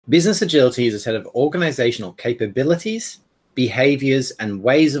Business agility is a set of organizational capabilities, behaviors, and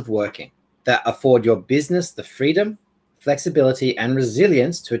ways of working that afford your business the freedom, flexibility, and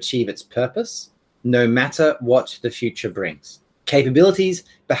resilience to achieve its purpose, no matter what the future brings. Capabilities,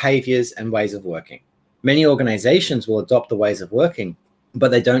 behaviors, and ways of working. Many organizations will adopt the ways of working,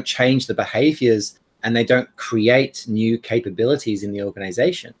 but they don't change the behaviors and they don't create new capabilities in the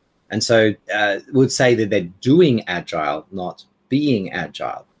organization. And so would say that they're doing agile, not being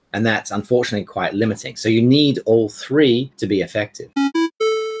agile. And that's unfortunately quite limiting. So you need all three to be effective.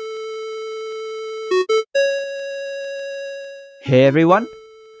 Hey everyone,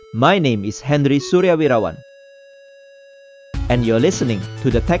 my name is Henry Suryawirawan, and you're listening to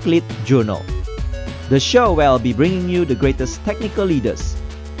the Tech Lead Journal, the show where I'll be bringing you the greatest technical leaders,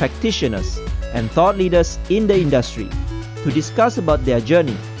 practitioners, and thought leaders in the industry to discuss about their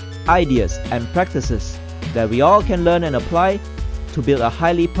journey, ideas, and practices that we all can learn and apply to build a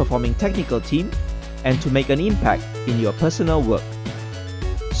highly performing technical team and to make an impact in your personal work.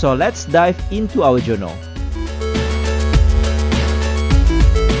 So let's dive into our journal.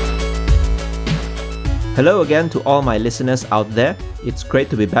 Hello again to all my listeners out there. It's great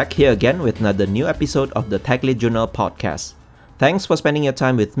to be back here again with another new episode of the Tech Lead Journal podcast. Thanks for spending your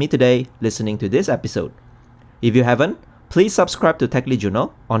time with me today listening to this episode. If you haven't, please subscribe to Tech Lead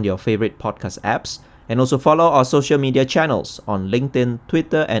Journal on your favorite podcast apps and also follow our social media channels on LinkedIn,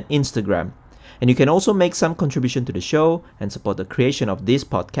 Twitter, and Instagram. And you can also make some contribution to the show and support the creation of this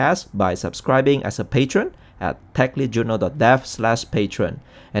podcast by subscribing as a patron at techleadjournal.dev/patron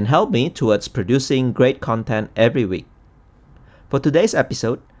and help me towards producing great content every week. For today's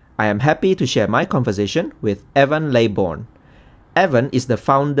episode, I am happy to share my conversation with Evan Leybourn. Evan is the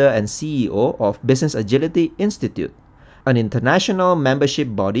founder and CEO of Business Agility Institute, an international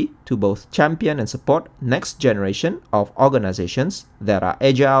membership body to both champion and support next generation of organizations that are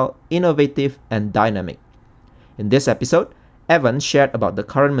agile, innovative, and dynamic. In this episode, Evan shared about the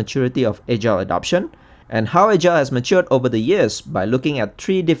current maturity of agile adoption and how agile has matured over the years by looking at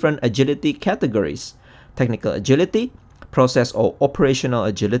three different agility categories: technical agility, process or operational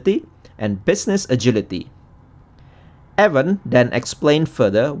agility, and business agility. Evan then explained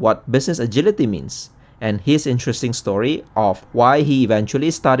further what business agility means and his interesting story of why he eventually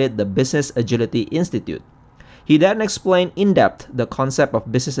started the Business Agility Institute. He then explained in depth the concept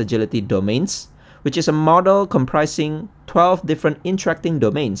of business agility domains, which is a model comprising 12 different interacting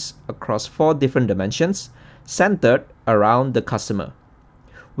domains across 4 different dimensions centered around the customer.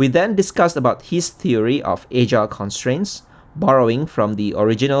 We then discussed about his theory of agile constraints, borrowing from the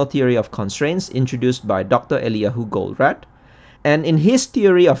original theory of constraints introduced by Dr. Eliyahu Goldratt. And in his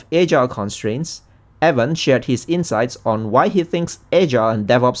theory of agile constraints, Evan shared his insights on why he thinks Agile and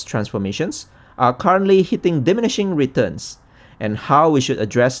DevOps transformations are currently hitting diminishing returns and how we should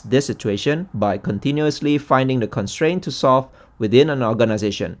address this situation by continuously finding the constraint to solve within an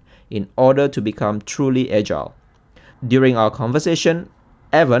organization in order to become truly agile. During our conversation,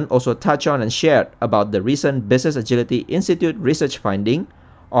 Evan also touched on and shared about the recent Business Agility Institute research finding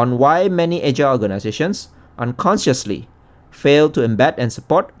on why many agile organizations unconsciously fail to embed and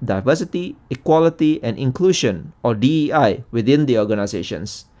support diversity, equality, and inclusion, or DEI, within the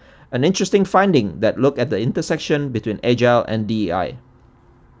organizations. An interesting finding that looked at the intersection between Agile and DEI.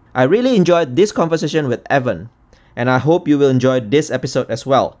 I really enjoyed this conversation with Evan, and I hope you will enjoy this episode as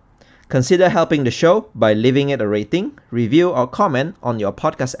well. Consider helping the show by leaving it a rating, review, or comment on your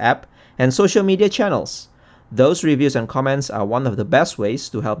podcast app and social media channels. Those reviews and comments are one of the best ways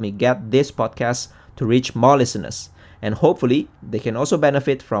to help me get this podcast to reach more listeners. And hopefully, they can also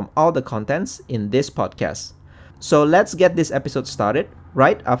benefit from all the contents in this podcast. So let's get this episode started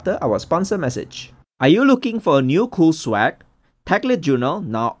right after our sponsor message. Are you looking for a new cool swag? Tech Lead Journal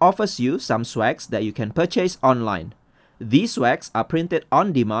now offers you some swags that you can purchase online. These swags are printed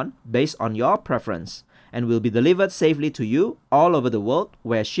on demand based on your preference and will be delivered safely to you all over the world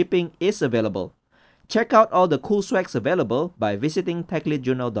where shipping is available. Check out all the cool swags available by visiting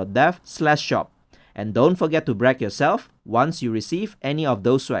techleadjournal.dev/shop. And don't forget to brag yourself once you receive any of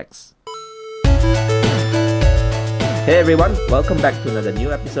those swags. Hey everyone, welcome back to another new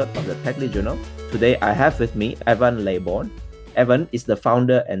episode of the Tech Lead Journal. Today I have with me Evan Leybourn. Evan is the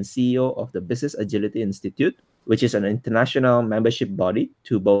founder and CEO of the Business Agility Institute, which is an international membership body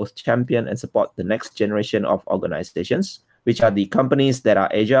to both champion and support the next generation of organizations, which are the companies that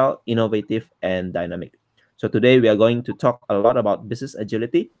are agile, innovative, and dynamic. So today we are going to talk a lot about business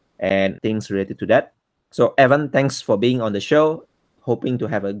agility and things related to that. So Evan, thanks for being on the show. Hoping to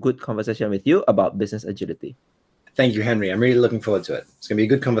have a good conversation with you about business agility. Thank you, Henry. I'm really looking forward to it. It's going to be a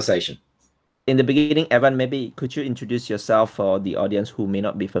good conversation. In the beginning, Evan, maybe could you introduce yourself for the audience who may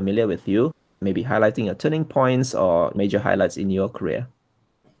not be familiar with you, maybe highlighting your turning points or major highlights in your career?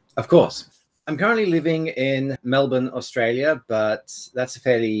 Of course. I'm currently living in Melbourne, Australia, but that's a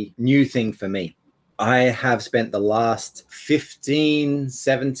fairly new thing for me. I have spent the last 15,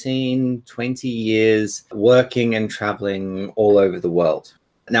 17, 20 years working and traveling all over the world.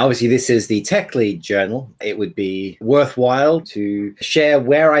 Now, obviously, this is the Tech Lead Journal. It would be worthwhile to share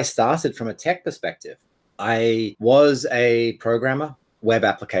where I started from a tech perspective. I was a programmer, web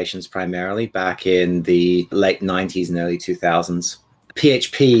applications primarily, back in the late 90s and early 2000s.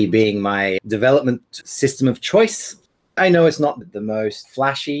 PHP being my development system of choice. I know it's not the most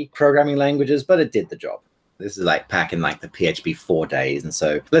flashy programming languages, but it did the job. This is like back in like the PHP 4 days. And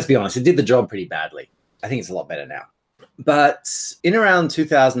so let's be honest, it did the job pretty badly. I think it's a lot better now. But in around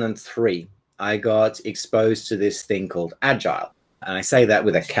 2003, I got exposed to this thing called Agile. And I say that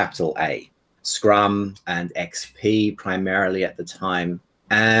with a capital A. Scrum and XP primarily at the time,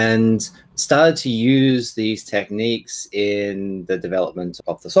 and started to use these techniques in the development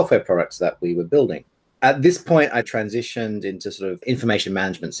of the software products that we were building. At this point, I transitioned into sort of information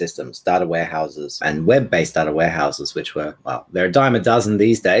management systems, data warehouses, and web-based data warehouses, which were, well, they're a dime a dozen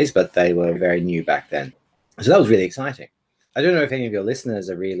these days, but they were very new back then. So that was really exciting. I don't know if any of your listeners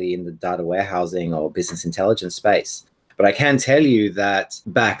are really in the data warehousing or business intelligence space, but I can tell you that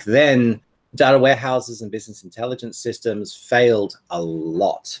back then, data warehouses and business intelligence systems failed a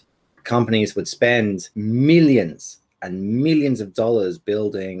lot. Companies would spend millions and millions of dollars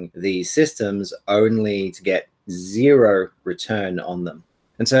building these systems only to get zero return on them.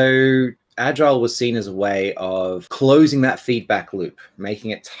 And so Agile was seen as a way of closing that feedback loop,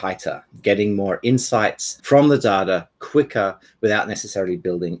 making it tighter, getting more insights from the data quicker without necessarily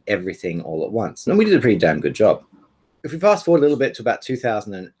building everything all at once. And we did a pretty damn good job. If we fast forward a little bit to about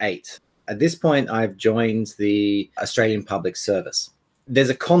 2008, at this point, I've joined the Australian Public Service. There's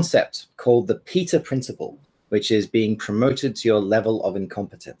a concept called the Peter Principle, which is being promoted to your level of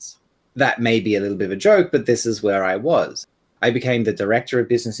incompetence. That may be a little bit of a joke, but this is where I was. I became the Director of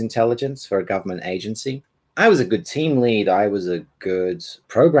Business Intelligence for a government agency. I was a good team lead. I was a good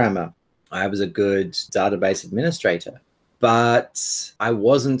programmer. I was a good database administrator. But I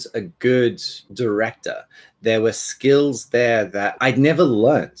wasn't a good director. There were skills there that I'd never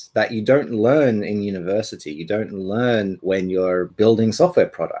learned, that you don't learn in university. You don't learn when you're building software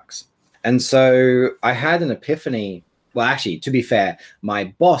products. And so I had an epiphany. Well, actually, to be fair, my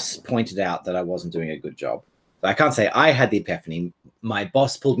boss pointed out that I wasn't doing a good job. I can't say I had the epiphany. My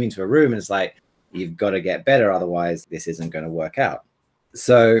boss pulled me into a room and it's like, you've got to get better. Otherwise, this isn't going to work out.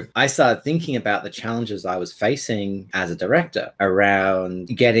 So I started thinking about the challenges I was facing as a director around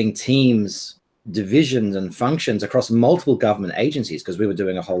getting teams, divisions, and functions across multiple government agencies, because we were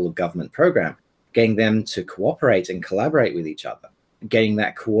doing a whole of government program, getting them to cooperate and collaborate with each other, getting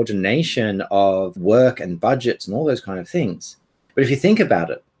that coordination of work and budgets and all those kind of things. But if you think about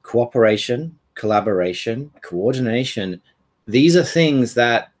it, cooperation, collaboration, coordination, these are things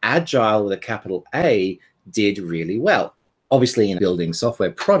that Agile with a capital A did really well. Obviously in building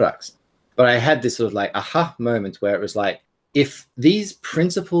software products. But I had this sort of like aha moment where it was like, if these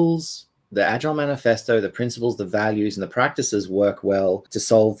principles, the Agile Manifesto, the principles, the values, and the practices work well to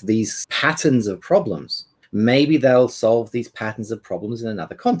solve these patterns of problems, maybe they'll solve these patterns of problems in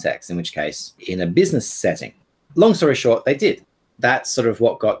another context, in which case, in a business setting. Long story short, they did. That's sort of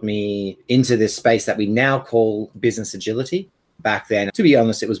what got me into this space that we now call business agility. Back then, to be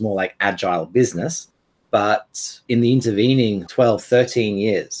honest, it was more like agile business. But in the intervening 12, 13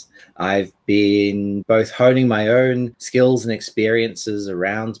 years, I've been both honing my own skills and experiences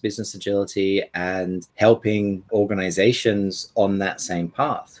around business agility and helping organizations on that same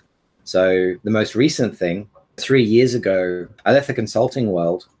path. So the most recent thing, 3 years ago, I left the consulting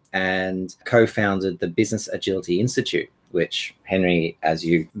world and co-founded the Business Agility Institute, which, Henry, as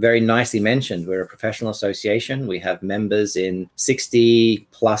you very nicely mentioned, we're a professional association. We have members in 60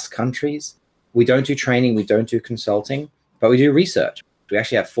 plus countries. We don't do training, we don't do consulting, but we do research. We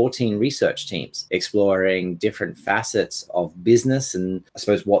actually have 14 research teams exploring different facets of business and I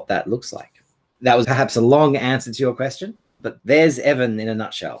suppose what that looks like. That was perhaps a long answer to your question, but there's Evan in a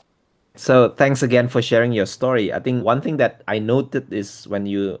nutshell. So thanks again for sharing your story. I think one thing that I noted is when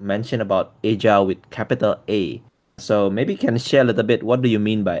you mentioned about Agile with capital A. So maybe you can share a little bit, what do you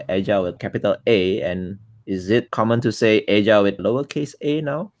mean by Agile with capital A? And is it common to say Agile with lowercase a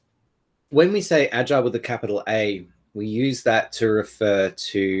now? When we say Agile with a capital A, we use that to refer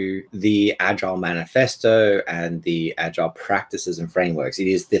to the Agile Manifesto and the Agile practices and frameworks. It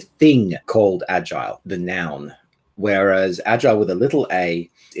is the thing called Agile, the noun. Whereas Agile with a little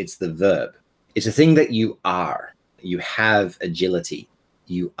a, it's the verb. It's a thing that you are. You have agility.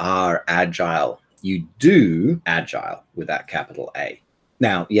 You are agile. You do agile with that capital A.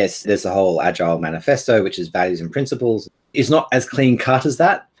 Now, yes, there's the whole Agile manifesto, which is values and principles. It's not as clean cut as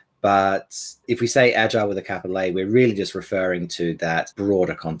that. But if we say agile with a capital A, we're really just referring to that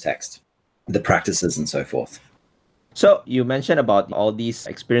broader context, the practices and so forth. So you mentioned about all these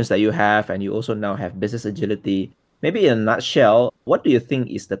experience that you have, and you also now have business agility. Maybe in a nutshell, what do you think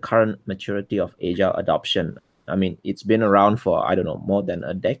is the current maturity of agile adoption? I mean, it's been around for, I don't know, more than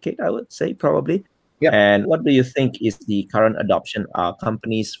a decade, I would say, probably. Yep. And what do you think is the current adoption? Are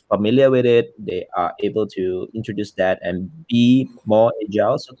companies familiar with it? They are able to introduce that and be more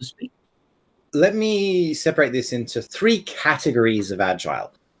agile, so to speak? Let me separate this into 3 categories of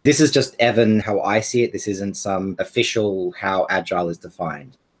agile. This is just, Evan, how I see it. This isn't some official how agile is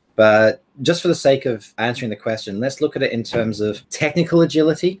defined. But just for the sake of answering the question, let's look at it in terms of technical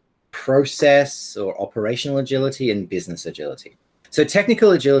agility, process or operational agility, and business agility. So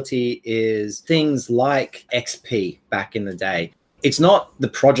technical agility is things like XP back in the day. It's not the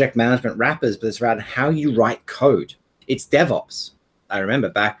project management wrappers, but it's around how you write code. It's DevOps. I remember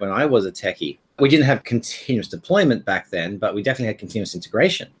back when I was a techie, we didn't have continuous deployment back then, but we definitely had continuous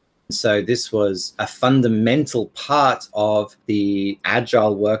integration. So this was a fundamental part of the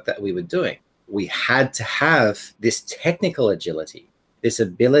agile work that we were doing. We had to have this technical agility, this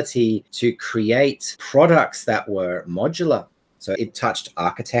ability to create products that were modular. So it touched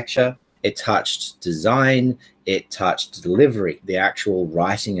architecture, it touched design, it touched delivery, the actual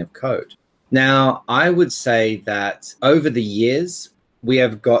writing of code. Now, I would say that over the years, we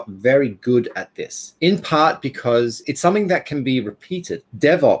have got very good at this, in part because it's something that can be repeated.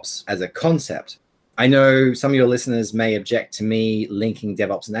 DevOps as a concept. I know some of your listeners may object to me linking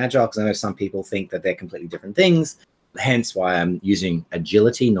DevOps and Agile, because I know some people think that they're completely different things, hence why I'm using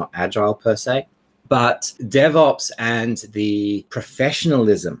agility, not Agile per se. But DevOps and the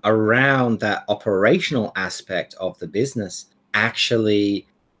professionalism around that operational aspect of the business actually,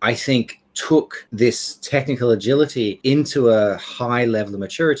 I think, took this technical agility into a high level of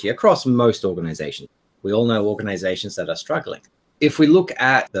maturity across most organizations. We all know organizations that are struggling. If we look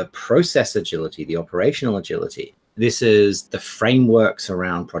at the process agility, the operational agility, this is the frameworks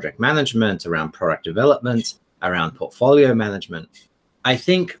around project management, around product development, around portfolio management. I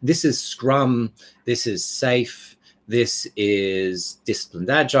think this is Scrum, this is SAFe, this is disciplined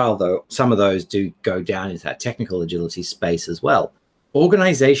agile, though some of those do go down into that technical agility space as well.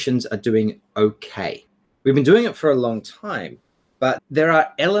 Organizations are doing okay. We've been doing it for a long time, but there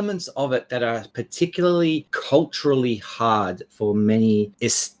are elements of it that are particularly culturally hard for many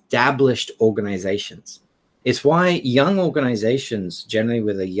established organizations. It's why young organizations, generally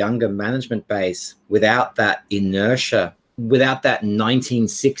with a younger management base, without that inertia, without that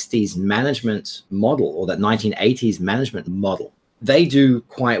 1960s management model or that 1980s management model, they do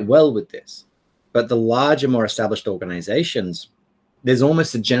quite well with this. But the larger, more established organizations, there's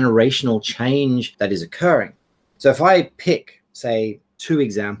almost a generational change that is occurring. So if I pick, say, 2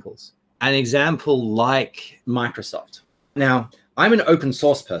 examples, an example like Microsoft. Now, I'm an open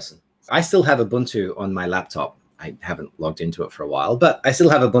source person. I still have Ubuntu on my laptop. I haven't logged into it for a while, but I still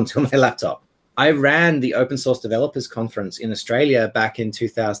have Ubuntu on my laptop. I ran the Open Source Developers Conference in Australia back in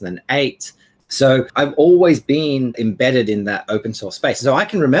 2008. So I've always been embedded in that open source space. So I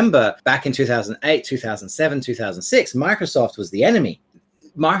can remember back in 2008, 2007, 2006, Microsoft was the enemy.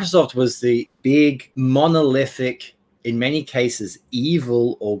 Microsoft was the big, monolithic, in many cases,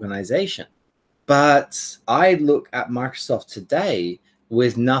 evil organization. But I look at Microsoft today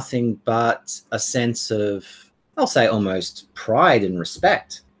with nothing but a sense of, I'll say, almost pride and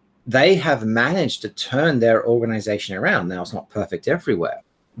respect. They have managed to turn their organization around. Now, it's not perfect everywhere,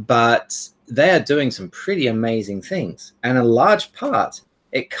 but they are doing some pretty amazing things. And a large part,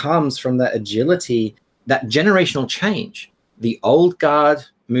 it comes from that agility, that generational change. The old guard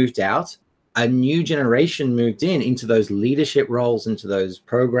moved out, a new generation moved into those leadership roles, into those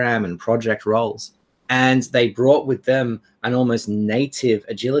program and project roles. And they brought with them an almost native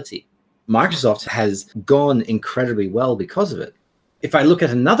agility. Microsoft has gone incredibly well because of it. If I look at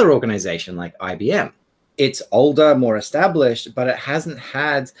another organization like IBM, it's older, more established, but it hasn't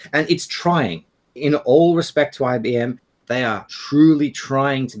had, and it's trying. In all respect to IBM, they are truly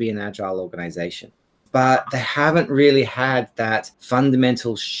trying to be an agile organization, but they haven't really had that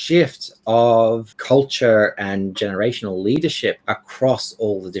fundamental shift of culture and generational leadership across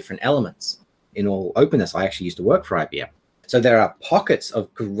all the different elements. In all openness, I actually used to work for IBM. So there are pockets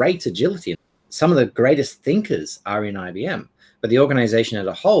of great agility. Some of the greatest thinkers are in IBM, but the organization as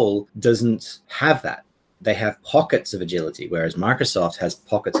a whole doesn't have that. They have pockets of agility, whereas Microsoft has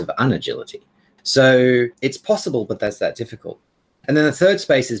pockets of unagility. So it's possible, but that's that difficult. And then the third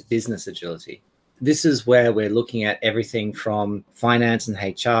space is business agility. This is where we're looking at everything from finance and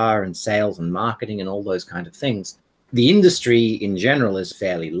HR and sales and marketing and all those kind of things. The industry in general is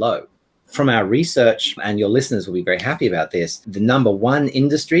fairly low. From our research, and your listeners will be very happy about this, the number one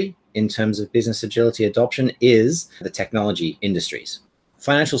industry in terms of business agility adoption is the technology industries.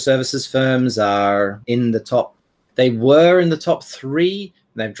 Financial services firms are in the top. They were in the top 3.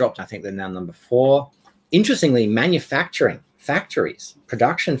 They've dropped. I think they're now number 4. Interestingly, manufacturing, factories,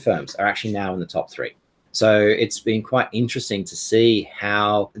 production firms are actually now in the top 3. So it's been quite interesting to see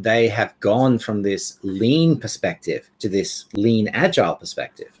how they have gone from this lean perspective to this lean agile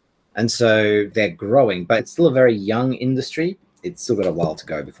perspective. And so they're growing, but it's still a very young industry. It's still got a while to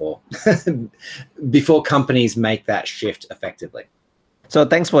go before companies make that shift effectively. So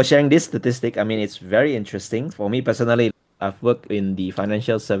thanks for sharing this statistic. I mean, it's very interesting. For me personally, I've worked in the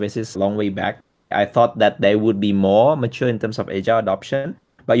financial services a long way back. I thought that they would be more mature in terms of agile adoption.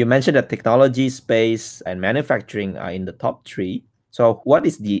 But you mentioned that technology, space, and manufacturing are in the top 3. So what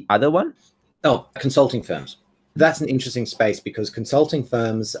is the other one? Oh, consulting firms. That's an interesting space because consulting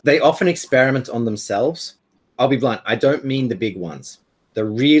firms, they often experiment on themselves. I'll be blunt, I don't mean the big ones. The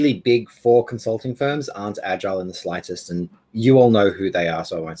really big 4 consulting firms aren't agile in the slightest, and you all know who they are,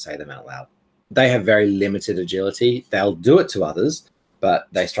 so I won't say them out loud. They have very limited agility. They'll do it to others, but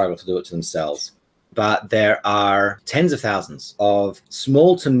they struggle to do it to themselves. But there are tens of thousands of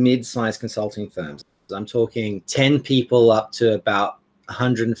small to mid-sized consulting firms. I'm talking 10 people up to about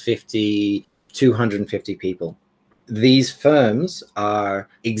 150, 250 people. These firms are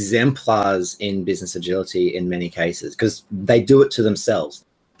exemplars in business agility in many cases because they do it to themselves.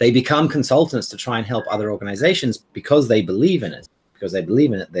 They become consultants to try and help other organizations because they believe in it. Because they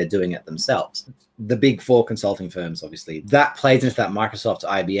believe in it, they're doing it themselves. The big 4 consulting firms, obviously, that plays into that Microsoft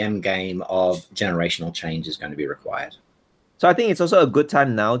IBM game of generational change is going to be required. So I think it's also a good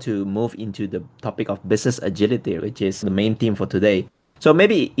time now to move into the topic of business agility, which is the main theme for today. So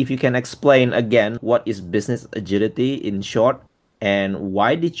maybe if you can explain again, what is business agility in short, and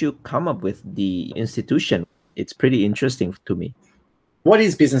why did you come up with the institution? It's pretty interesting to me. What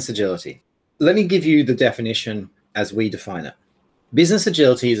is business agility? Let me give you the definition as we define it. Business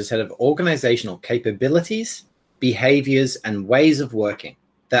agility is a set of organizational capabilities, behaviors, and ways of working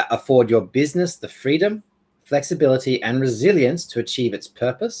that afford your business the freedom, flexibility, and resilience to achieve its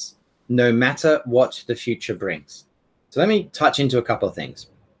purpose, no matter what the future brings. So let me touch into a couple of things.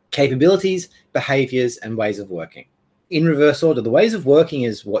 Capabilities, behaviors, and ways of working. In reverse order, the ways of working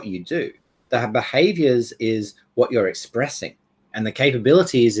is what you do. The behaviors is what you're expressing. And the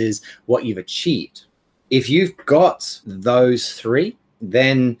capabilities is what you've achieved. If you've got those 3,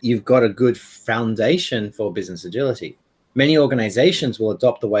 then you've got a good foundation for business agility. Many organizations will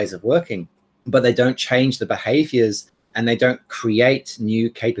adopt the ways of working, but they don't change the behaviors and they don't create new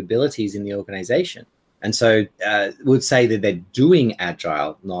capabilities in the organization. And so would say that they're doing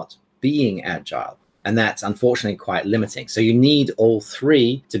agile, not being agile. And that's unfortunately quite limiting. So you need all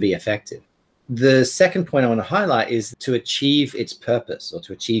 3 to be effective. The second point I want to highlight is to achieve its purpose or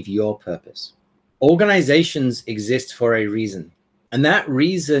to achieve your purpose. Organizations exist for a reason. And that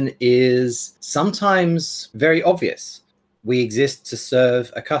reason is sometimes very obvious. We exist to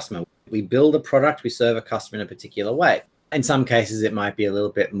serve a customer. We build a product, we serve a customer in a particular way. In some cases, it might be a little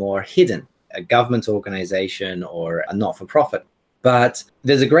bit more hidden, a government organization or a not-for-profit. But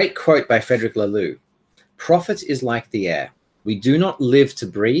there's a great quote by Frederick Laloux. Profit is like the air. We do not live to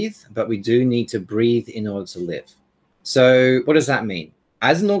breathe, but we do need to breathe in order to live. So what does that mean?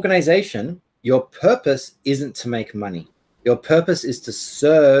 As an organization, your purpose isn't to make money. Your purpose is to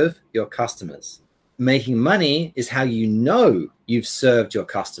serve your customers. Making money is how you know you've served your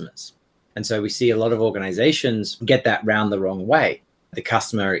customers. And so we see a lot of organizations get that round the wrong way. The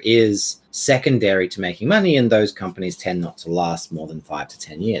customer is secondary to making money, and those companies tend not to last more than 5 to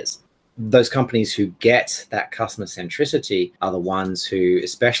 10 years. Those companies who get that customer centricity are the ones who,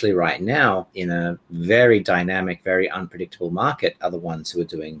 especially right now, in a very dynamic, very unpredictable market, are the ones who are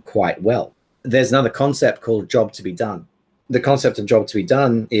doing quite well. There's another concept called job to be done. The concept of job to be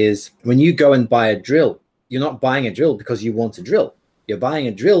done is when you go and buy a drill, you're not buying a drill because you want to drill. You're buying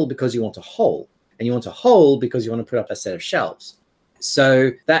a drill because you want a hole, and you want a hole because you want to put up a set of shelves.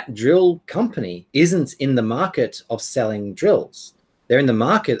 So that drill company isn't in the market of selling drills. They're in the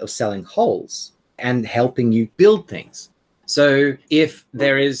market of selling holes and helping you build things. So if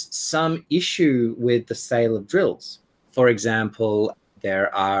there is some issue with the sale of drills, for example,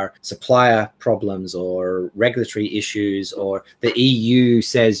 there are supplier problems or regulatory issues, or the EU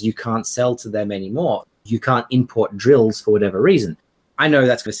says you can't sell to them anymore, you can't import drills for whatever reason, I know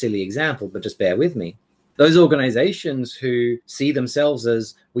that's a silly example, but just bear with me. Those organizations who see themselves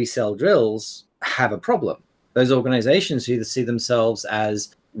as we sell drills have a problem. Those organizations who see themselves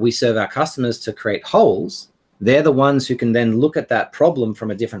as we serve our customers to create holes, they're the ones who can then look at that problem from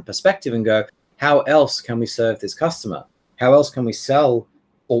a different perspective and go, how else can we serve this customer? How else can we sell?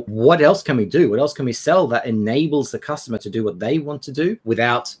 Or what else can we do? What else can we sell that enables the customer to do what they want to do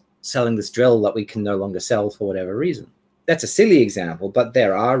without selling this drill that we can no longer sell for whatever reason? That's a silly example, but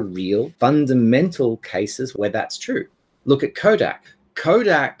there are real fundamental cases where that's true. Look at Kodak.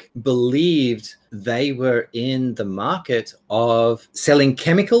 Kodak believed they were in the market of selling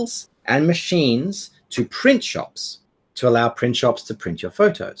chemicals and machines to print shops to allow print shops to print your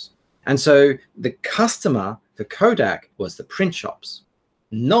photos. And so the customer for Kodak was the print shops,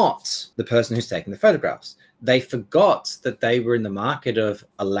 not the person who's taking the photographs. They forgot that they were in the market of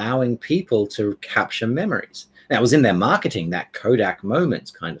allowing people to capture memories. Now, it was in their marketing, that Kodak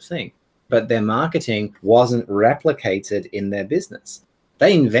moment kind of thing, but their marketing wasn't replicated in their business.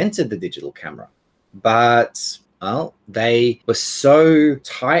 They invented the digital camera, but well, they were so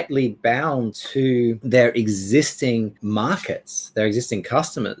tightly bound to their existing markets, their existing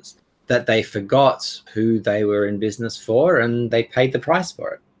customers, that they forgot who they were in business for, and they paid the price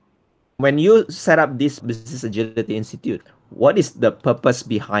for it. When you set up this Business Agility Institute, what is the purpose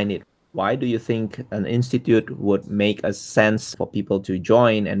behind it? Why do you think an institute would make a sense for people to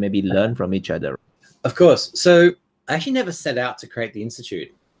join and maybe learn from each other? Of course. So I actually never set out to create the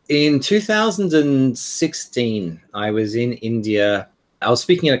institute. In 2016, I was in India. I was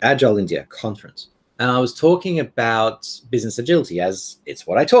speaking at Agile India conference, and I was talking about business agility, as it's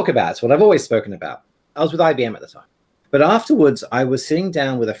what I talk about. It's what I've always spoken about. I was with IBM at the time. But afterwards, I was sitting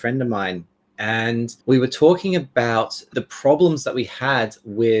down with a friend of mine, and we were talking about the problems that we had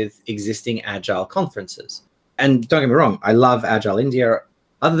with existing Agile conferences. And don't get me wrong, I love Agile India.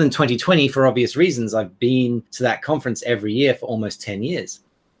 Other than 2020, for obvious reasons, I've been to that conference every year for almost 10 years.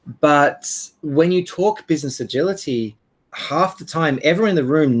 But when you talk business agility, half the time, everyone in the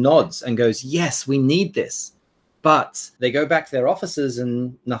room nods and goes, yes, we need this. But they go back to their offices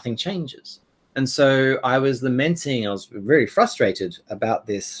and nothing changes. And so I was lamenting, I was very frustrated about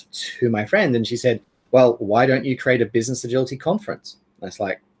this to my friend. And she said, well, why don't you create a business agility conference? And I was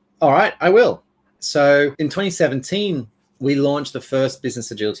like, all right, I will. So in 2017, we launched the first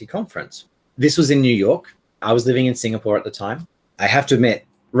business agility conference. This was in New York. I was living in Singapore at the time. I have to admit,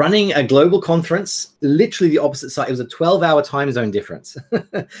 running a global conference, literally the opposite side, it was a 12-hour time zone difference.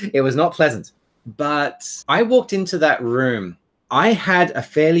 It was not pleasant. But I walked into that room. I had a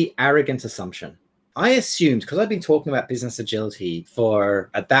fairly arrogant assumption. I assumed, because I'd been talking about business agility for,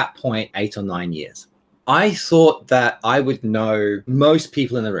 at that point, 8 or 9 years. I thought that I would know most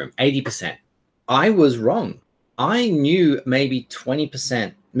people in the room, 80%. I was wrong. I knew maybe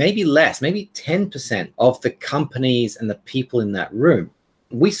 20%, maybe less, maybe 10% of the companies and the people in that room.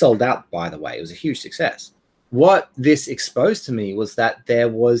 We sold out, by the way. It was a huge success. What this exposed to me was that there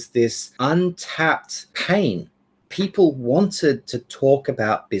was this untapped pain. People wanted to talk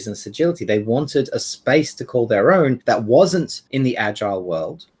about business agility. They wanted a space to call their own that wasn't in the agile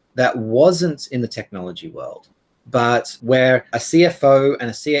world, that wasn't in the technology world, but where a CFO and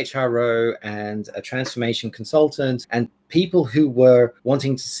a CHRO and a transformation consultant and people who were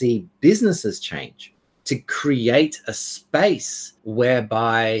wanting to see businesses change, to create a space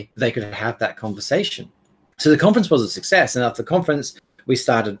whereby they could have that conversation. So the conference was a success. And after the conference, we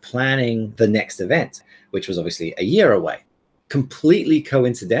started planning the next event, which was obviously a year away. Completely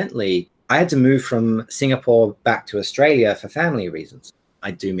coincidentally, I had to move from Singapore back to Australia for family reasons.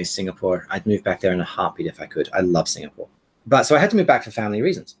 I do miss Singapore. I'd move back there in a heartbeat if I could. I love Singapore. But so I had to move back for family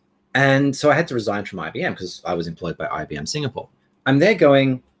reasons. And so I had to resign from IBM because I was employed by IBM Singapore. I'm there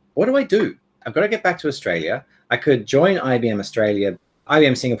going, what do I do? I've got to get back to Australia. I could join IBM Australia.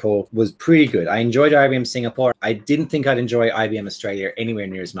 IBM Singapore was pretty good. I enjoyed IBM Singapore. I didn't think I'd enjoy IBM Australia anywhere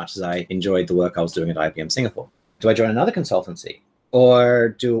near as much as I enjoyed the work I was doing at IBM Singapore. Do I join another consultancy?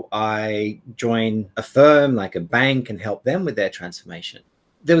 Or do I join a firm like a bank and help them with their transformation?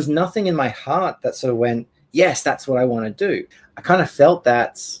 There was nothing in my heart that sort of went, yes, that's what I want to do. I kind of felt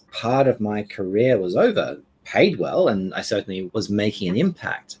that part of my career was over, paid well, and I certainly was making an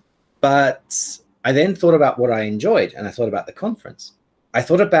impact. But I then thought about what I enjoyed, and I thought about the conference. I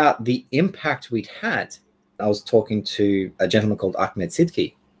thought about the impact we'd had. I was talking to a gentleman called Ahmed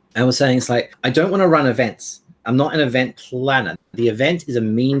Sidki, and I was saying, it's like, I don't want to run events. I'm not an event planner. The event is a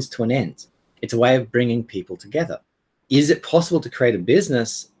means to an end. It's a way of bringing people together. Is it possible to create a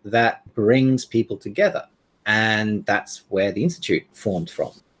business that brings people together? And that's where the Institute formed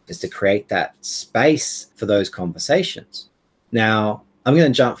from, is to create that space for those conversations. Now, I'm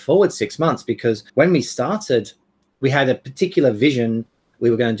going to jump forward 6 months because when we started, we had a particular vision. We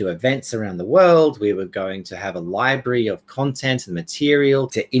were going to do events around the world. We were going to have a library of content and material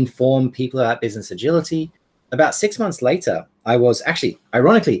to inform people about business agility. About 6 months later, I was actually,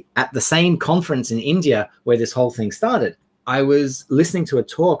 ironically, at the same conference in India where this whole thing started. I was listening to a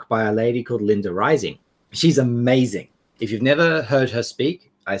talk by a lady called Linda Rising. She's amazing. If you've never heard her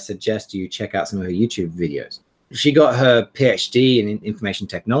speak, I suggest you check out some of her YouTube videos. She got her PhD in information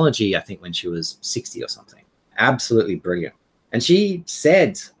technology, I think, when she was 60 or something. Absolutely brilliant. And she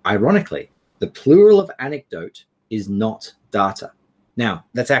said, ironically, the plural of anecdote is not data. Now,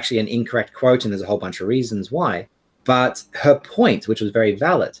 that's actually an incorrect quote, and there's a whole bunch of reasons why. But her point, which was very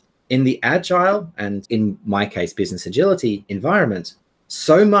valid, in the agile and, in my case, business agility environment,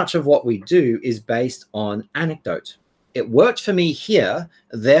 so much of what we do is based on anecdote. It worked for me here,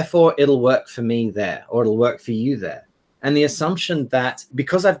 therefore it'll work for me there, or it'll work for you there. And the assumption that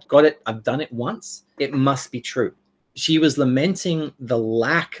because I've got it, I've done it once, it must be true. She was lamenting the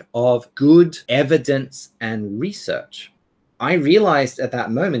lack of good evidence and research. I realized at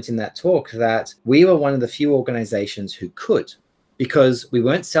that moment in that talk that we were one of the few organizations who could, because we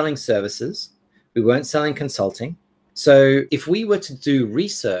weren't selling services, we weren't selling consulting. So if we were to do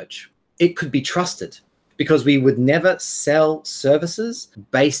research, it could be trusted because we would never sell services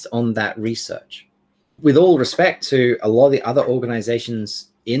based on that research. With all respect to a lot of the other organizations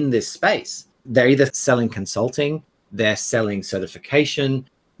in this space, they're either selling consulting, they're selling certification.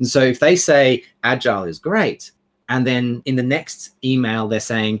 And so if they say Agile is great, and then in the next email, they're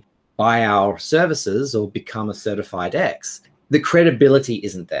saying, buy our services or become a certified X, the credibility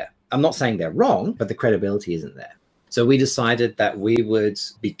isn't there. I'm not saying they're wrong, but the credibility isn't there. So we decided that we would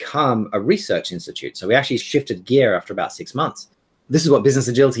become a research institute. So we actually shifted gear after about 6 months. This is what business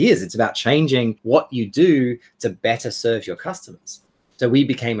agility is. It's about changing what you do to better serve your customers. So we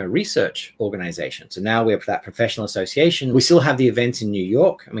became a research organization. So now we're that professional association. We still have the event in New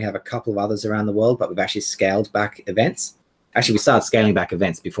York, and we have a couple of others around the world, but we've actually scaled back events. Actually, we started scaling back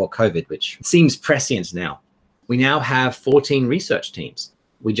events before COVID, which seems prescient now. We now have 14 research teams.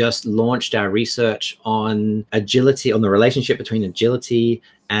 We just launched our research on agility, on the relationship between agility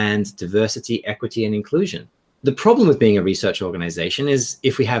and diversity, equity, and inclusion. The problem with being a research organization is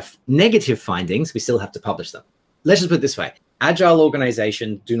if we have negative findings, we still have to publish them. Let's just put it this way. Agile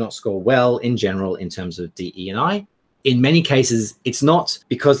organizations do not score well in general in terms of DE&I. In many cases, it's not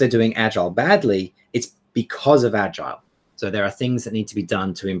because they're doing Agile badly, it's because of Agile. So there are things that need to be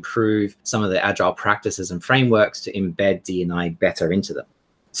done to improve some of the Agile practices and frameworks to embed D&I better into them.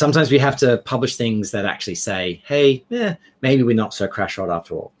 Sometimes we have to publish things that actually say, hey, maybe we're not so crash hot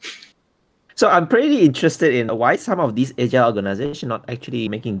after all. So I'm pretty interested in why some of these agile organizations not actually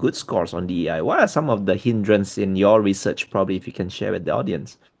making good scores on DEI. What are some of the hindrances in your research, probably, if you can share with the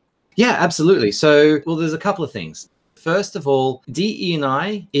audience? Yeah, absolutely. So, well, there's a couple of things. First of all,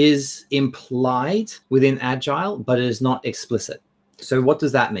 DE&I is implied within Agile, but it is not explicit. So what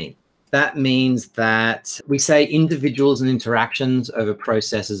does that mean? That means that we say individuals and interactions over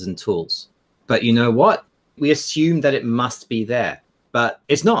processes and tools. But you know what? We assume that it must be there, but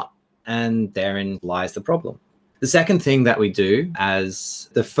it's not. And therein lies the problem. The second thing that we do as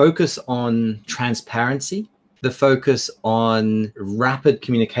the focus on transparency, the focus on rapid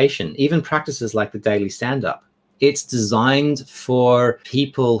communication, even practices like the daily stand-up, it's designed for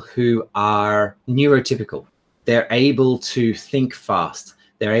people who are neurotypical. They're able to think fast.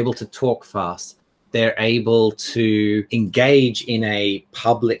 They're able to talk fast. They're able to engage in a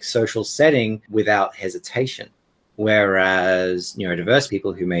public social setting without hesitation. Whereas neurodiverse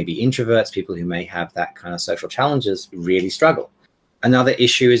people who may be introverts, people who may have that kind of social challenges really struggle. Another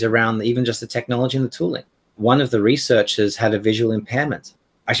issue is around even just the technology and the tooling. One of the researchers had a visual impairment.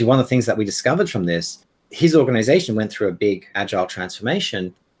 Actually, one of the things that we discovered from this, his organization went through a big agile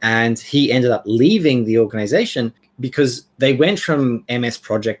transformation, and he ended up leaving the organization because they went from MS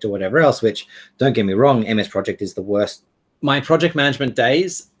Project or whatever else, which, don't get me wrong, MS Project is the worst. My project management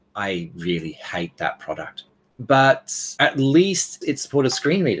days, I really hate that product. But at least it supported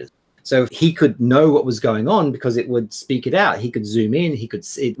screen readers. So he could know what was going on because it would speak it out. He could zoom in, he could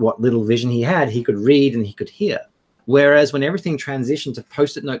see what little vision he had, he could read and he could hear. Whereas when everything transitioned to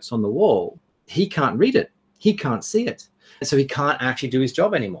post-it notes on the wall, he can't read it, he can't see it. And so he can't actually do his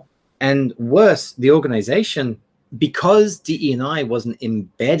job anymore. And worse, the organization, because DE&I wasn't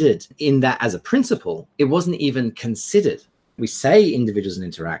embedded in that as a principle, it wasn't even considered. We say individuals and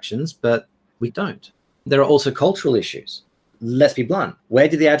interactions, but we don't. There are also cultural issues. Let's be blunt. Where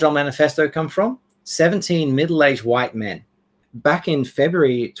did the Agile Manifesto come from? 17 middle-aged white men. Back in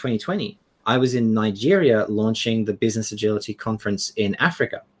February 2020, I was in Nigeria launching the Business Agility Conference in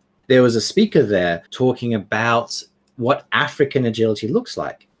Africa. There was a speaker there talking about what African agility looks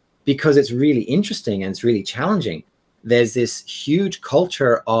like, because it's really interesting and it's really challenging. There's this huge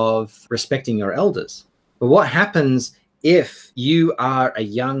culture of respecting your elders. But what happens if you are a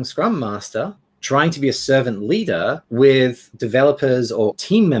young Scrum Master trying to be a servant leader with developers or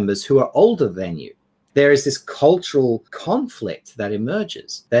team members who are older than you? There is this cultural conflict that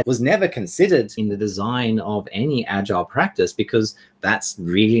emerges that was never considered in the design of any agile practice, because that's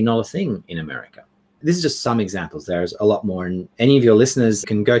really not a thing in America. This is just some examples. There's a lot more. And any of your listeners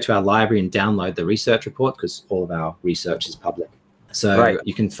can go to our library and download the research report, because all of our research is public. So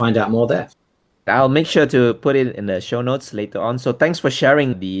you can find out more there. I'll make sure to put it in the show notes later on. So thanks for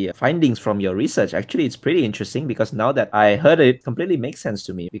sharing the findings from your research. Actually, it's pretty interesting, because now that I heard it, it completely makes sense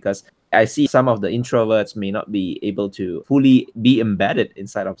to me, because I see some of the introverts may not be able to fully be embedded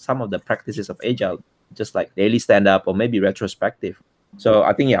inside of some of the practices of Agile, just like daily stand-up or maybe retrospective. So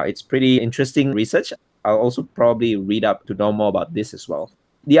I think, yeah, it's pretty interesting research. I'll also probably read up to know more about this as well.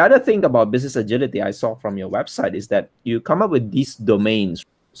 The other thing about business agility I saw from your website is that you come up with these domains,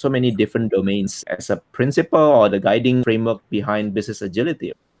 so many different domains as a principle or the guiding framework behind business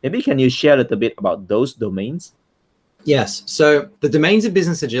agility. Maybe can you share a little bit about those domains? Yes. So the domains of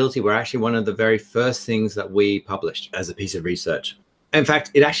business agility were actually one of the very first things that we published as a piece of research. In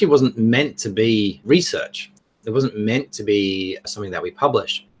fact, it actually wasn't meant to be research. It wasn't meant to be something that we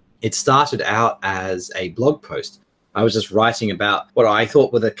published. It started out as a blog post. I was just writing about what I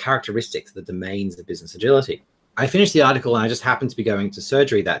thought were the characteristics, the domains of business agility. I finished the article and I just happened to be going to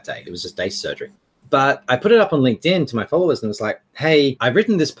surgery that day. It was just day surgery. But I put it up on LinkedIn to my followers and was like, hey, I've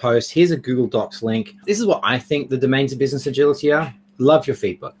written this post. Here's a Google Docs link. This is what I think the domains of business agility are. Love your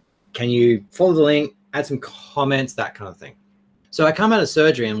feedback. Can you follow the link, add some comments, that kind of thing. So I come out of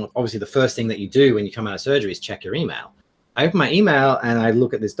surgery, and obviously the first thing that you do when you come out of surgery is check your email. I open my email and I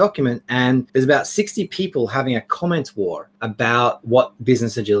look at this document, and there's about 60 people having a comment war about what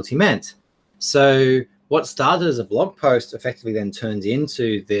business agility meant. So what started as a blog post effectively then turned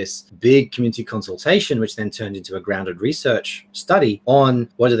into this big community consultation, which then turned into a grounded research study on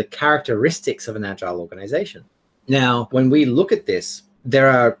what are the characteristics of an agile organization. Now, when we look at this, there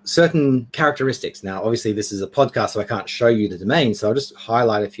are certain characteristics. Now, obviously, this is a podcast, so I can't show you the domain, so I'll just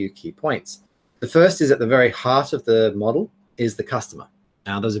highlight a few key points. The first is at the very heart of the model is the customer.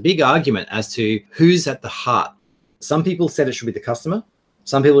 Now, there's a big argument as to who's at the heart. Some people said it should be the customer.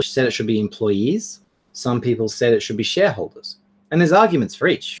 Some people said it should be employees. Some people said it should be shareholders. And there's arguments for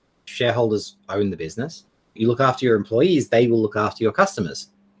each. Shareholders own the business. You look after your employees, they will look after your customers.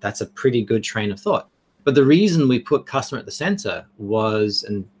 That's a pretty good train of thought. But the reason we put customer at the center was,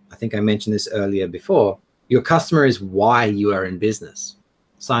 and I think I mentioned this earlier before, your customer is why you are in business.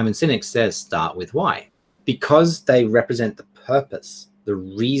 Simon Sinek says, start with why. Because they represent the purpose, the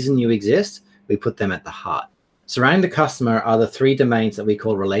reason you exist, we put them at the heart. Surrounding the customer are the three domains that we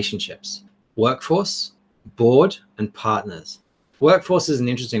call relationships: workforce, board, and partners. Workforce is an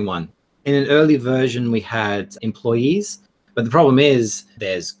interesting one. In an early version, we had employees, but the problem is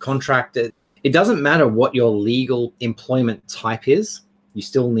there's contracted. It doesn't matter what your legal employment type is, you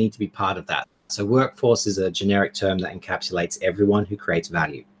still need to be part of that. So workforce is a generic term that encapsulates everyone who creates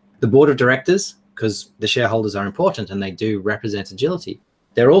value. The board of directors, because the shareholders are important and they do represent agility,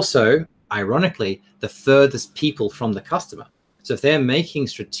 they're also, ironically, the furthest people from the customer. So if they're making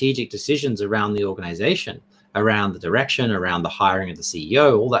strategic decisions around the organization, around the direction, around the hiring of the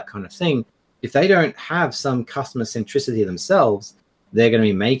CEO, all that kind of thing, if they don't have some customer centricity themselves, they're going to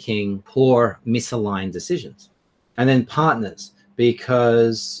be making poor, misaligned decisions. And then partners,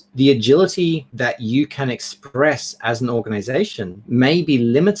 because the agility that you can express as an organization may be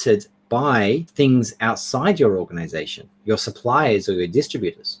limited by things outside your organization, your suppliers or your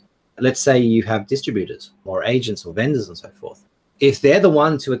distributors. Let's say you have distributors or agents or vendors and so forth. If they're the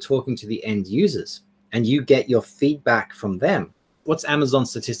ones who are talking to the end users and you get your feedback from them, what's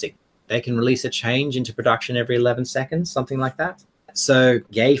Amazon's statistic? They can release a change into production every 11 seconds, something like that. So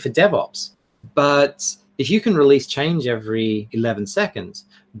yay for DevOps. But if you can release change every 11 seconds,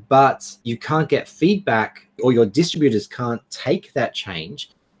 but you can't get feedback, or your distributors can't take that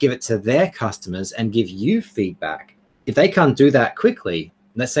change, give it to their customers and give you feedback, if they can't do that quickly,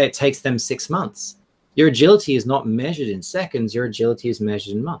 let's say it takes them 6 months, your agility is not measured in seconds, your agility is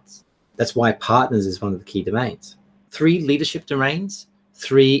measured in months. That's why partners is one of the key domains. 3 leadership domains,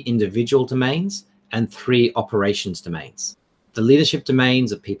 3 individual domains, and 3 operations domains. The leadership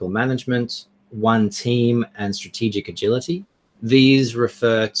domains are people management, one team, and strategic agility. These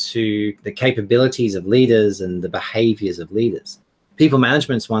refer to the capabilities of leaders and the behaviors of leaders. People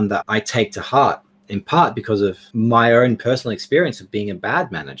management's one that I take to heart, in part because of my own personal experience of being a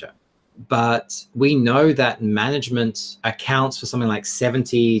bad manager. But we know that management accounts for something like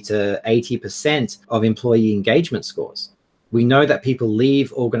 70 to 80% of employee engagement scores. We know that people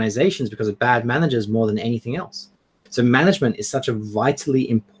leave organizations because of bad managers more than anything else. So management is such a vitally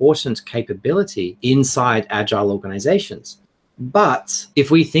important capability inside agile organizations. But if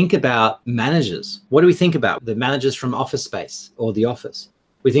we think about managers, what do we think about? The managers from Office Space or The Office.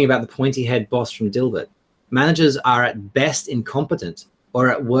 We think about the pointy head boss from Dilbert. Managers are at best incompetent or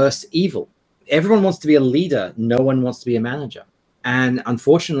at worst evil. Everyone wants to be a leader. No one wants to be a manager. And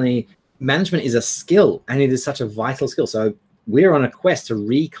unfortunately, management is a skill, and it is such a vital skill. So we're on a quest to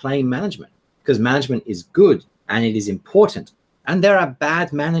reclaim management, because management is good and it is important. And there are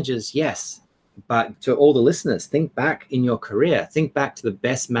bad managers, yes. But to all the listeners, think back in your career. Think back to the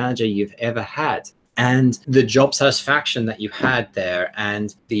best manager you've ever had and the job satisfaction that you had there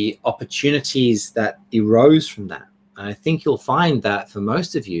and the opportunities that arose from that. And I think you'll find that for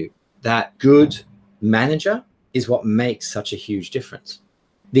most of you, that good manager is what makes such a huge difference.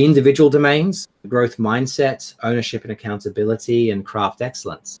 The individual domains, growth mindset, ownership and accountability, and craft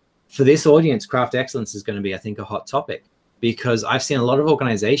excellence. For this audience, craft excellence is going to be, I think, a hot topic, because I've seen a lot of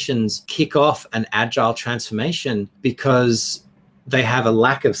organizations kick off an agile transformation because they have a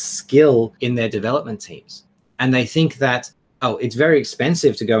lack of skill in their development teams. And they think that, oh, it's very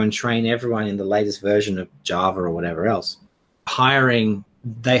expensive to go and train everyone in the latest version of Java or whatever else.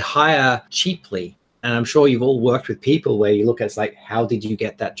 They hire cheaply. And I'm sure you've all worked with people where you look at it's like, how did you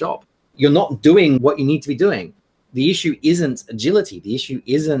get that job? You're not doing what you need to be doing. The issue isn't agility. The issue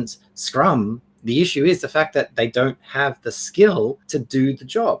isn't Scrum. The issue is the fact that they don't have the skill to do the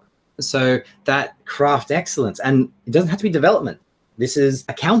job. So that craft excellence, and it doesn't have to be development. This is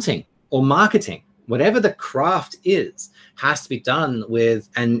accounting or marketing. Whatever the craft is, has to be done with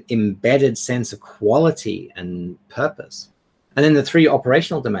an embedded sense of quality and purpose. And then the three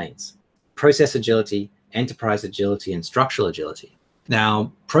operational domains: process agility, enterprise agility, and structural agility.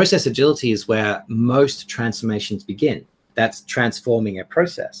 Now, process agility is where most transformations begin. That's transforming a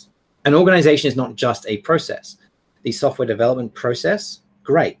process. An organization is not just a process. The software development process,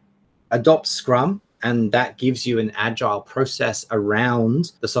 great. Adopt Scrum, and that gives you an agile process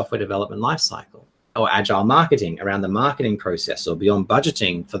around the software development lifecycle. Or agile marketing around the marketing process, or beyond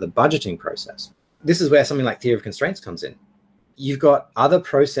budgeting for the budgeting process. This is where something like theory of constraints comes in. You've got other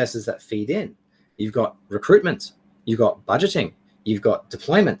processes that feed in. You've got recruitment, you've got budgeting, you've got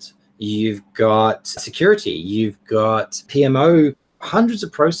deployment, you've got security, you've got PMO, hundreds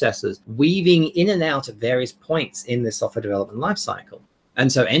of processes weaving in and out at various points in the software development lifecycle.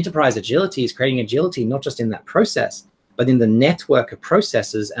 And so enterprise agility is creating agility not just in that process, but in the network of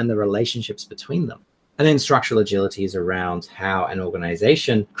processes and the relationships between them. And then structural agility is around how an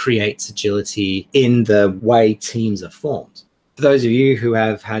organization creates agility in the way teams are formed. For those of you who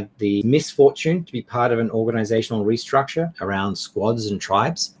have had the misfortune to be part of an organizational restructure around squads and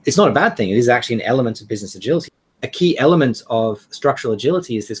tribes, it's not a bad thing. It is actually an element of business agility. A key element of structural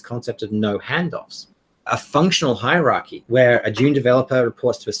agility is this concept of no handoffs. A functional hierarchy where a junior developer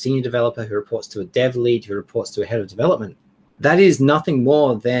reports to a senior developer who reports to a dev lead who reports to a head of development. That is nothing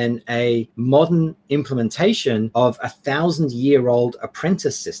more than a modern implementation of a 1,000-year-old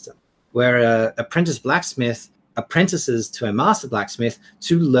apprentice system, where an apprentice blacksmith apprentices to a master blacksmith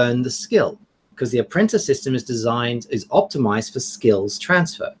to learn the skill, because the apprentice system is optimized for skills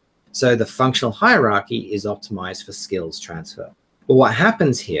transfer. So the functional hierarchy is optimized for skills transfer. But what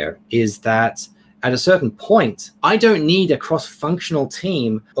happens here is that at a certain point, I don't need a cross-functional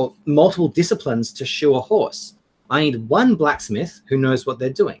team or multiple disciplines to shoe a horse. I need one blacksmith who knows what they're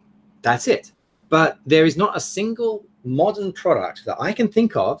doing. That's it. But there is not a single modern product that I can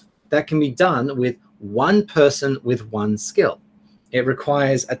think of that can be done with one person with one skill. It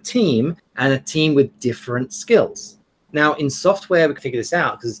requires a team, and a team with different skills. Now, in software, we can figure this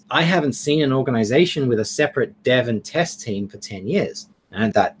out because I haven't seen an organization with a separate dev and test team for 10 years.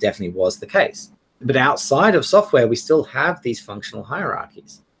 And that definitely was the case. But outside of software, we still have these functional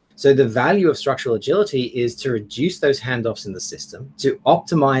hierarchies. So the value of structural agility is to reduce those handoffs in the system, to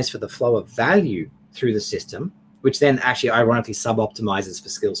optimize for the flow of value through the system, which then actually ironically sub-optimizes for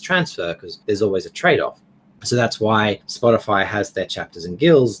skills transfer because there's always a trade-off. So that's why Spotify has their chapters and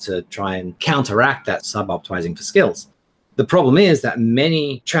guilds to try and counteract that sub-optimizing for skills. The problem is that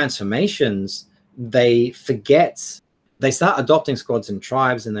many transformations, they start adopting squads and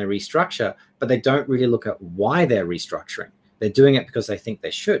tribes and they restructure, but they don't really look at why they're restructuring. They're doing it because they think they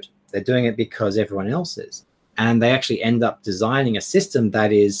should. They're doing it because everyone else is. And they actually end up designing a system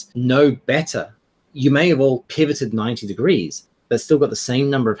that is no better. You may have all pivoted 90 degrees, but still got the same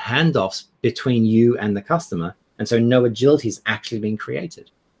number of handoffs between you and the customer. And so no agility is actually being created.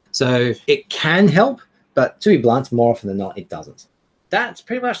 So it can help, but to be blunt, more often than not, it doesn't. That's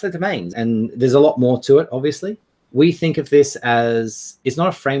pretty much the domain. And there's a lot more to it, obviously. We think of this as, it's not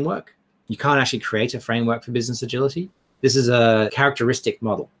a framework. You can't actually create a framework for business agility. This is a characteristic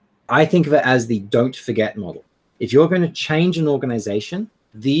model. I think of it as the don't forget model. If you're going to change an organization,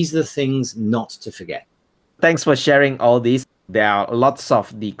 these are the things not to forget. Thanks for sharing all these. There are lots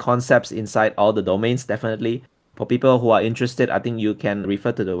of the concepts inside all the domains, definitely. For people who are interested, I think you can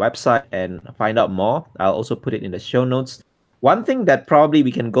refer to the website and find out more. I'll also put it in the show notes. One thing that probably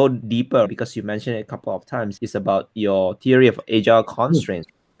we can go deeper, because you mentioned it a couple of times, is about your theory of agile constraints.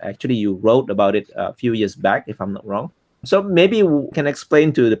 Actually, you wrote about it a few years back, if I'm not wrong. So maybe we can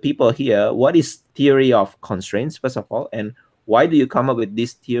explain to the people here, what is theory of constraints, first of all, and why do you come up with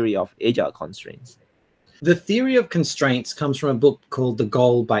this theory of agile constraints? The theory of constraints comes from a book called The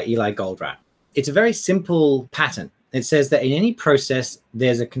Goal by Eli Goldratt. It's a very simple pattern. It says that in any process,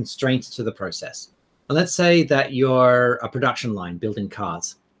 there's a constraint to the process. And let's say that you're a production line building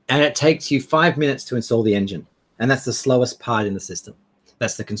cars, and it takes you 5 minutes to install the engine. And that's the slowest part in the system.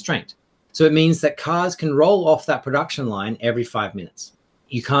 That's the constraint. So it means that cars can roll off that production line every 5 minutes.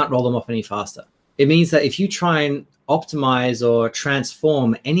 You can't roll them off any faster. It means that if you try and optimize or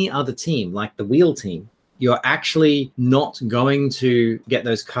transform any other team, like the wheel team, you're actually not going to get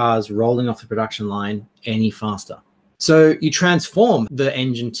those cars rolling off the production line any faster. So you transform the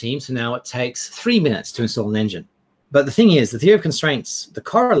engine team, so now it takes 3 minutes to install an engine. But the thing is, the theory of constraints, the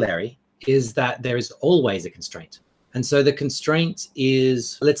corollary is that there is always a constraint. And so the constraint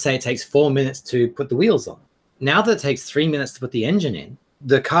is, let's say it takes 4 minutes to put the wheels on. Now that it takes 3 minutes to put the engine in,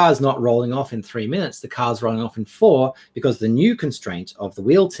 the car's not rolling off in 3 minutes, the car's rolling off in 4, because the new constraint of the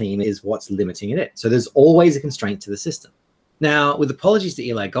wheel team is what's limiting it. So there's always a constraint to the system. Now, with apologies to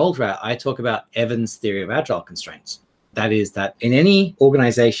Eli Goldratt, I talk about Evans' theory of agile constraints. That is that in any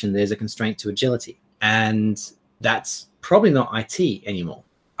organization, there's a constraint to agility. And that's probably not IT anymore.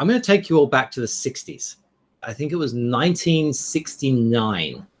 I'm going to take you all back to the 60s. I think it was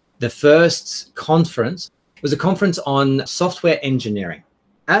 1969. The first conference was a conference on software engineering.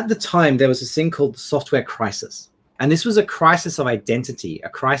 At the time, there was this thing called the software crisis. And this was a crisis of identity, a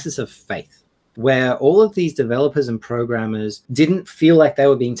crisis of faith, where all of these developers and programmers didn't feel like they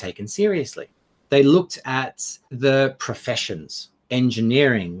were being taken seriously. They looked at the professions,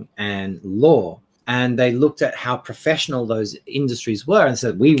 engineering and law, and they looked at how professional those industries were and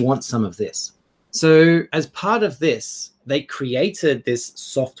said, we want some of this. So as part of this, they created this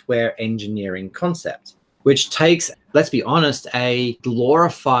software engineering concept, which takes, let's be honest, a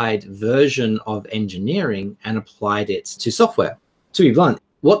glorified version of engineering and applied it to software. To be blunt,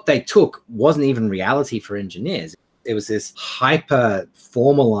 what they took wasn't even reality for engineers. It was this hyper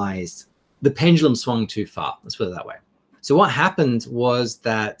formalized, the pendulum swung too far, let's put it that way. So what happened was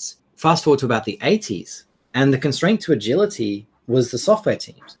that fast forward to about the 80s, and the constraint to agility was the software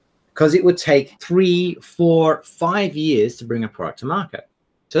teams, because it would take 3, 4, 5 years to bring a product to market.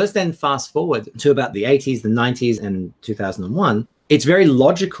 So let's then fast forward to about the 80s, the 90s, and 2001. It's very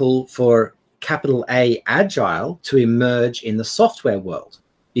logical for capital A Agile to emerge in the software world,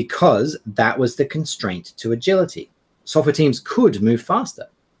 because that was the constraint to agility. Software teams could move faster.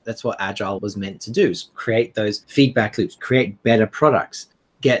 That's what Agile was meant to do, create those feedback loops, create better products,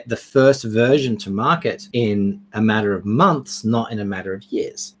 get the first version to market in a matter of months, not in a matter of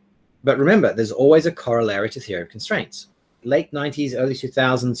years. But remember, there's always a corollary to theory of constraints. Late 90s, early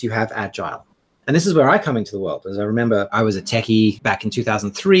 2000s, you have Agile. And this is where I come into the world. As I remember, I was a techie back in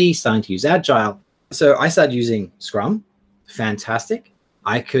 2003, starting to use Agile. So I started using Scrum. Fantastic.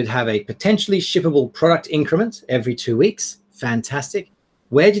 I could have a potentially shippable product increment every 2 weeks. Fantastic.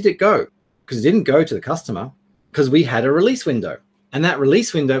 Where did it go? Because it didn't go to the customer, because we had a release window. And that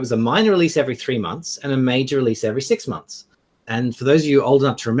release window was a minor release every 3 months and a major release every 6 months. And for those of you old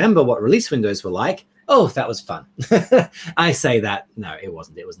enough to remember what release windows were like, oh, that was fun. I say that, no, it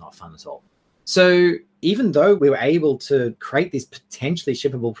wasn't. It was not fun at all. So even though we were able to create these potentially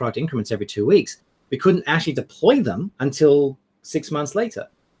shippable product increments every 2 weeks, we couldn't actually deploy them until 6 months later.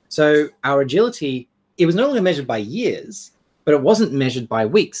 So our agility, it was no longer measured by years, but it wasn't measured by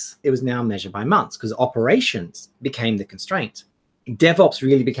weeks. It was now measured by months, because operations became the constraint. DevOps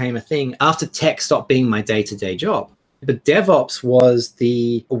really became a thing after tech stopped being my day-to-day job. But DevOps was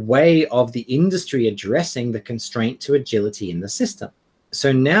the way of the industry addressing the constraint to agility in the system.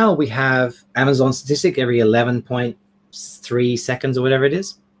 So now we have Amazon statistic every 11.3 seconds or whatever it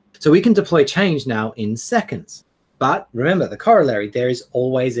is. So we can deploy change now in seconds. But remember, the corollary, there is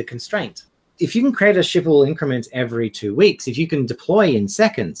always a constraint. if you can create a shippable increment every 2 weeks, if you can deploy in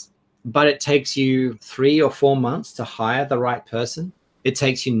seconds, but it takes you 3 or 4 months to hire the right person, it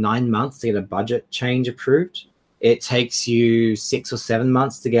takes you 9 months to get a budget change approved, it takes you 6 or 7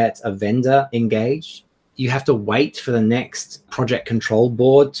 months to get a vendor engaged, you have to wait for the next project control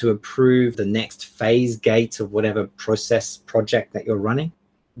board to approve the next phase gate of whatever process project that you're running.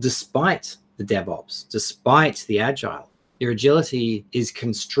 Despite the DevOps, despite the Agile, your agility is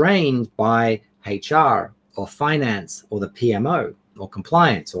constrained by HR or finance or the PMO or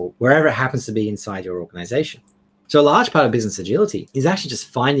compliance or wherever it happens to be inside your organization. So a large part of business agility is actually just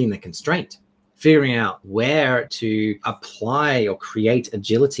finding the constraint, figuring out where to apply or create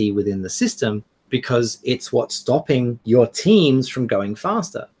agility within the system, because it's what's stopping your teams from going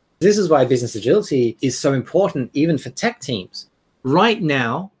faster. This is why business agility is so important even for tech teams. Right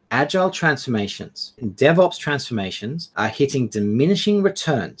now, agile transformations and DevOps transformations are hitting diminishing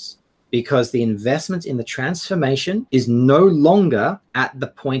returns because the investment in the transformation is no longer at the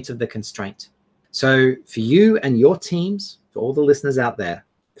point of the constraint. So for you and your teams, for all the listeners out there,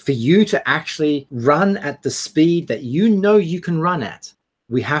 for you to actually run at the speed that you know you can run at,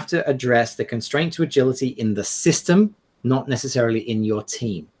 we have to address the constraint to agility in the system, not necessarily in your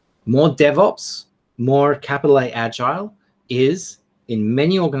team. More DevOps, more capital A Agile is, in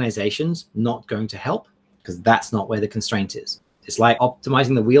many organizations, not going to help because that's not where the constraint is. It's like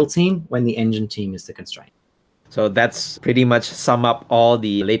optimizing the wheel team when the engine team is the constraint. So that's pretty much sum up all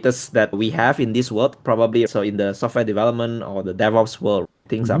the latest that we have in this world, probably. So in the software development or the DevOps world,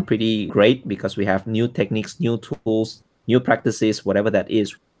 things are pretty great because we have new techniques, new tools, new practices, whatever that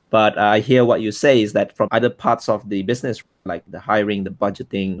is. But I hear what you say is that from other parts of the business, like the hiring, the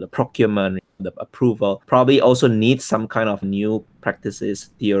budgeting, the procurement, the approval, probably also needs some kind of new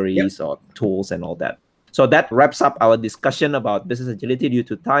practices, theories, or tools and all that. So that wraps up our discussion about business agility due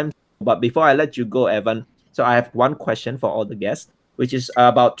to time. But before I let you go, Evan, so I have one question for all the guests, which is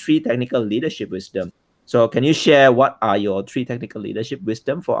about 3 technical leadership wisdom. So can you share what are your 3 technical leadership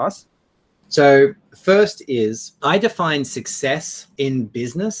wisdom for us? So first is, I define success in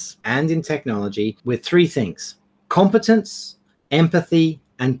business and in technology with 3 things: competence, empathy,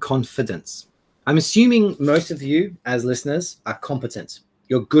 and confidence. I'm assuming most of you as listeners are competent.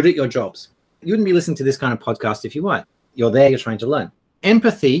 You're good at your jobs. You wouldn't be listening to this kind of podcast if you weren't. You're there, you're trying to learn.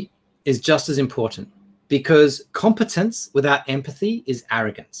 Empathy is just as important because competence without empathy is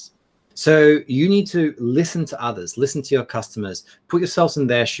arrogance. So you need to listen to others, listen to your customers, put yourselves in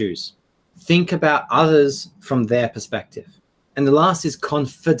their shoes. Think about others from their perspective. And the last is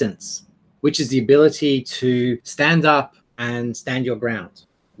confidence, which is the ability to stand up and stand your ground.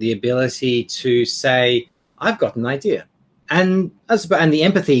 The ability to say, I've got an idea. And the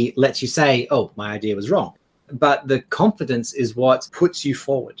empathy lets you say, oh, my idea was wrong. But the confidence is what puts you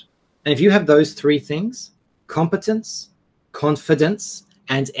forward. And if you have those 3 things, competence, confidence,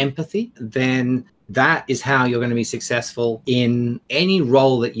 and empathy, then that is how you're going to be successful in any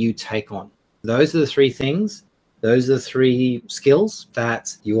role that you take on. Those are the 3 things. Those are the 3 skills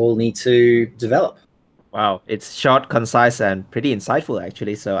that you all need to develop. Wow, it's short, concise, and pretty insightful,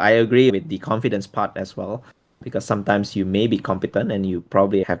 actually. So I agree with the confidence part as well, because sometimes you may be competent and you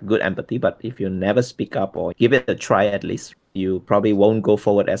probably have good empathy, but if you never speak up or give it a try at least, you probably won't go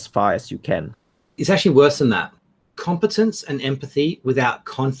forward as far as you can. It's actually worse than that. Competence and empathy without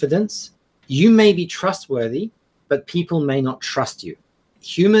confidence, you may be trustworthy, but people may not trust you.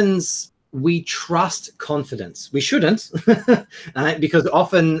 Humans, we trust confidence. We shouldn't, because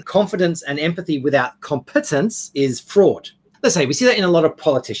often confidence and empathy without competence is fraud. Let's say we see that in a lot of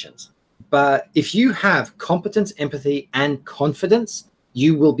politicians. But if you have competence, empathy, and confidence,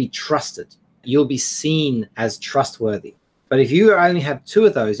 you will be trusted. You'll be seen as trustworthy. But if you only have 2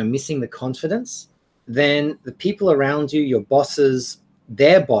 of those and missing the confidence, then the people around you, your bosses,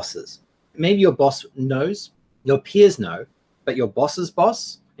 their bosses, maybe your boss knows, your peers know, but your boss's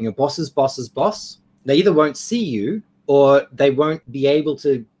boss and your boss's boss's boss, they either won't see you or they won't be able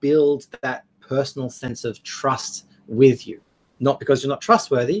to build that personal sense of trust with you. Not because you're not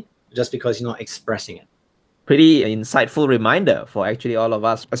trustworthy, just because you're not expressing it. Pretty insightful reminder for actually all of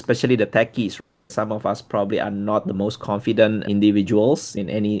us, especially the techies. Some of us probably are not the most confident individuals in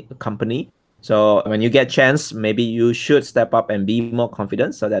any company. So when you get a chance, maybe you should step up and be more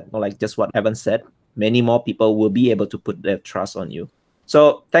confident so that, like just what Evan said, many more people will be able to put their trust on you.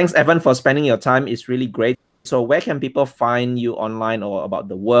 So thanks, Evan, for spending your time. It's really great. So where can people find you online or about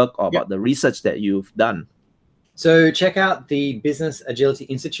the work or about the research that you've done? So check out the Business Agility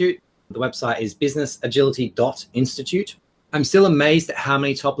Institute. The website is businessagility.institute. I'm still amazed at how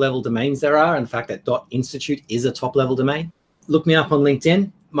many top-level domains there are. In fact, that .institute is a top-level domain. Look me up on LinkedIn.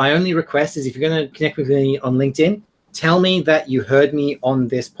 My only request is if you're going to connect with me on LinkedIn, tell me that you heard me on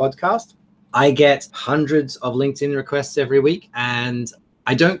this podcast. I get hundreds of LinkedIn requests every week, and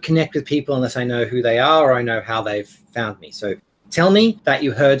I don't connect with people unless I know who they are or I know how they've found me. So tell me that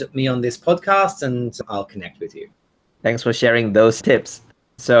you heard me on this podcast and I'll connect with you. Thanks for sharing those tips.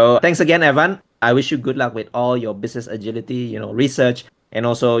 So thanks again, Evan. I wish you good luck with all your business agility, research, and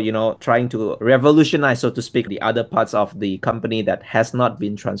also, trying to revolutionize, so to speak, the other parts of the company that has not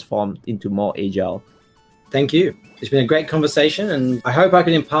been transformed into more agile. Thank you. It's been a great conversation, and I hope I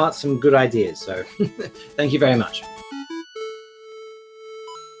can impart some good ideas. So thank you very much.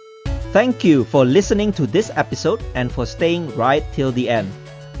 Thank you for listening to this episode and for staying right till the end.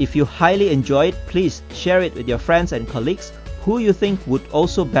 If you highly enjoyed, please share it with your friends and colleagues who you think would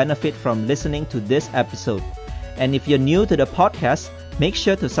also benefit from listening to this episode. And if you're new to the podcast, make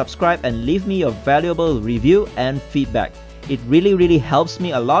sure to subscribe and leave me your valuable review and feedback. It really helps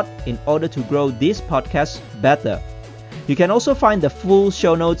me a lot in order to grow this podcast better. You can also find the full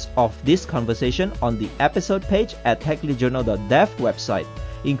show notes of this conversation on the episode page at techleadjournal.dev website,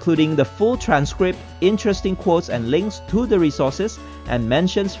 including the full transcript, interesting quotes and links to the resources and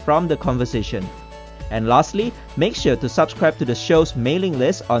mentions from the conversation. And lastly, make sure to subscribe to the show's mailing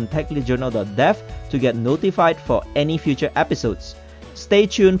list on techleadjournal.dev to get notified for any future episodes. Stay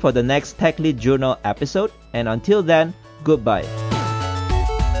tuned for the next Tech Lead Journal episode, and until then, goodbye.